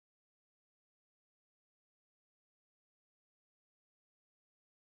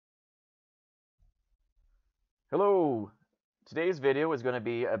Hello! Today's video is going to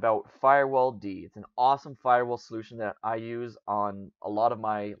be about Firewalld. It's an awesome firewall solution that I use on a lot of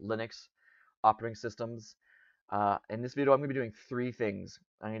my Linux operating systems. In this video, I'm going to be doing three things.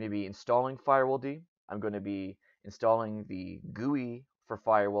 I'm going to be installing Firewalld. I'm going to be installing the GUI for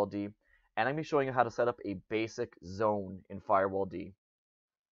Firewalld, and I'm going to be showing you how to set up a basic zone in Firewalld.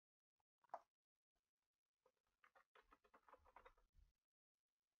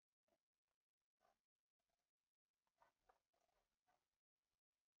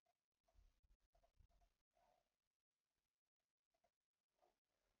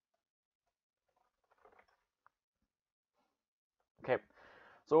 Okay,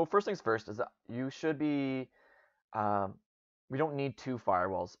 so first things first is that you should be um, we don't need two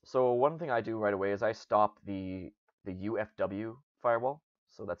firewalls. So one thing I do right away is I stop the UFW firewall.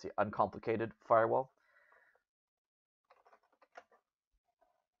 So that's the uncomplicated firewall.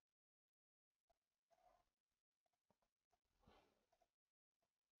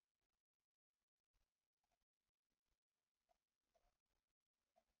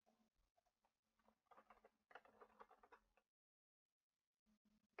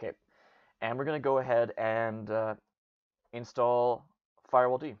 Okay, and we're going to go ahead and install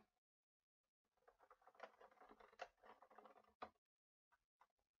Firewalld.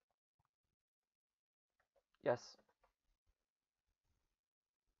 Yes.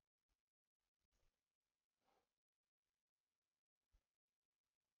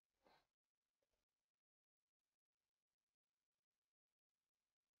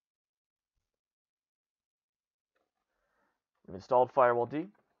 We've installed Firewalld,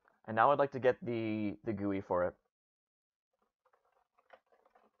 and now I'd like to get the GUI for it.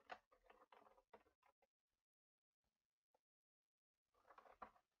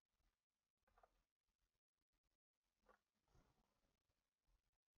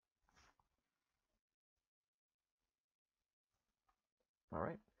 All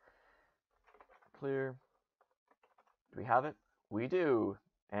right. Clear. Do we have it? We do.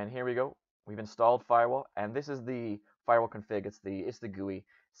 And here we go. We've installed firewall, and this is the firewall config. It's the GUI. It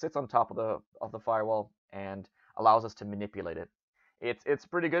sits on top of the firewall and allows us to manipulate it. It's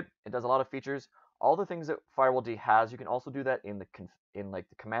pretty good. It does a lot of features. All the things that Firewalld has, you can also do that in like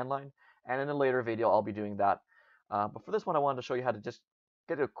the command line. And in a later video, I'll be doing that. But for this one, I wanted to show you how to just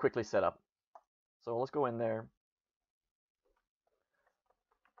get it quickly set up. So let's go in there.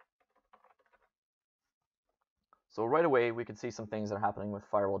 So right away, we can see some things that are happening with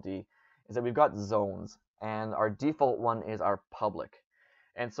Firewalld is that we've got zones, and our default one is our public.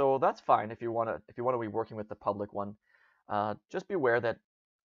 And so that's fine if you want to be working with the public one. Just be aware that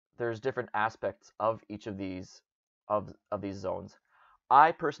there's different aspects of each of these zones.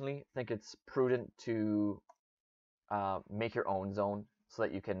 I personally think it's prudent to make your own zone so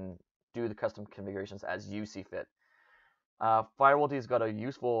that you can do the custom configurations as you see fit. Firewalld has got a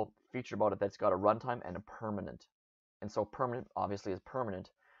useful feature about it that's got a runtime and a permanent. And so permanent obviously is permanent.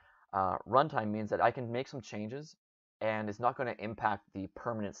 Runtime means that I can make some changes and it's not going to impact the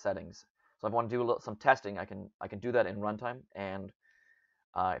permanent settings. So if I want to do some testing, I can do that in runtime, and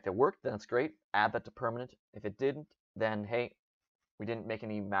if it worked, then it's great. Add that to permanent. If it didn't, then hey, we didn't make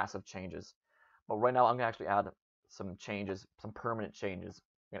any massive changes. But right now I'm going to actually add some changes, some permanent changes.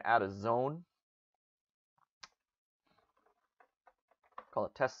 I'm going to add a zone. Call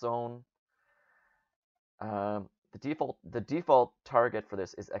it test zone. The default target for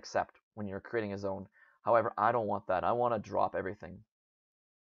this is accept when you're creating a zone. However, I don't want that. I want to drop everything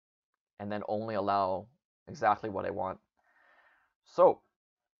and then only allow exactly what I want. So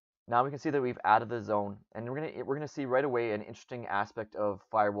now we can see that we've added the zone, and we're gonna see right away an interesting aspect of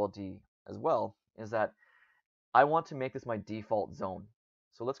Firewalld as well, is that I want to make this my default zone.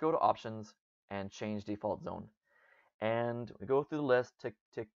 So let's go to options and change default zone. And we go through the list, tick,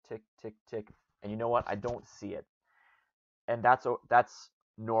 tick, tick, tick, tick, and you know what? I don't see it. And that's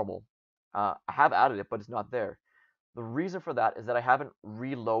normal. I have added it, but it's not there. The reason for that is that I haven't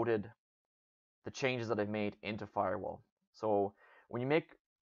reloaded the changes that I've made into Firewall. So when you make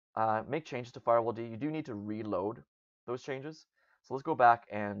changes to Firewalld, you do need to reload those changes. So let's go back,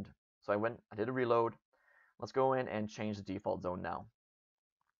 and so I did a reload. Let's go in and change the default zone now.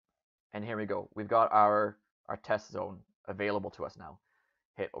 And here we go. We've got our test zone available to us now.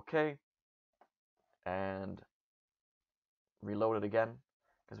 Hit OK, and reload it again,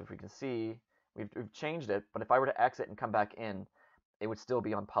 because if we can see, we've changed it, but if I were to exit and come back in, it would still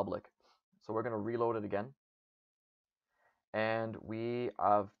be on public. So we're going to reload it again, and we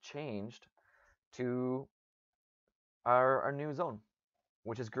have changed to our new zone,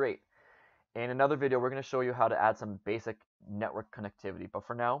 which is great. In another video, we're going to show you how to add some basic network connectivity, but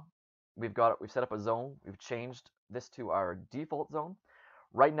for now, we've set up a zone. We've changed this to our default zone.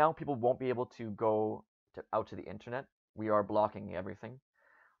 Right now, people won't be able to go out to the internet. We are blocking everything,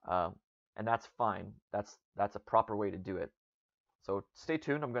 and that's fine. That's a proper way to do it. So stay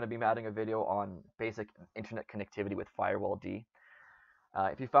tuned. I'm going to be adding a video on basic internet connectivity with Firewalld.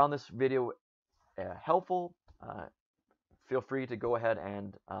 If you found this video helpful, feel free to go ahead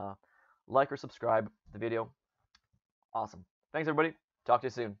and like or subscribe the video. Awesome. Thanks, everybody. Talk to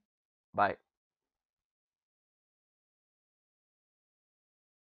you soon. Bye.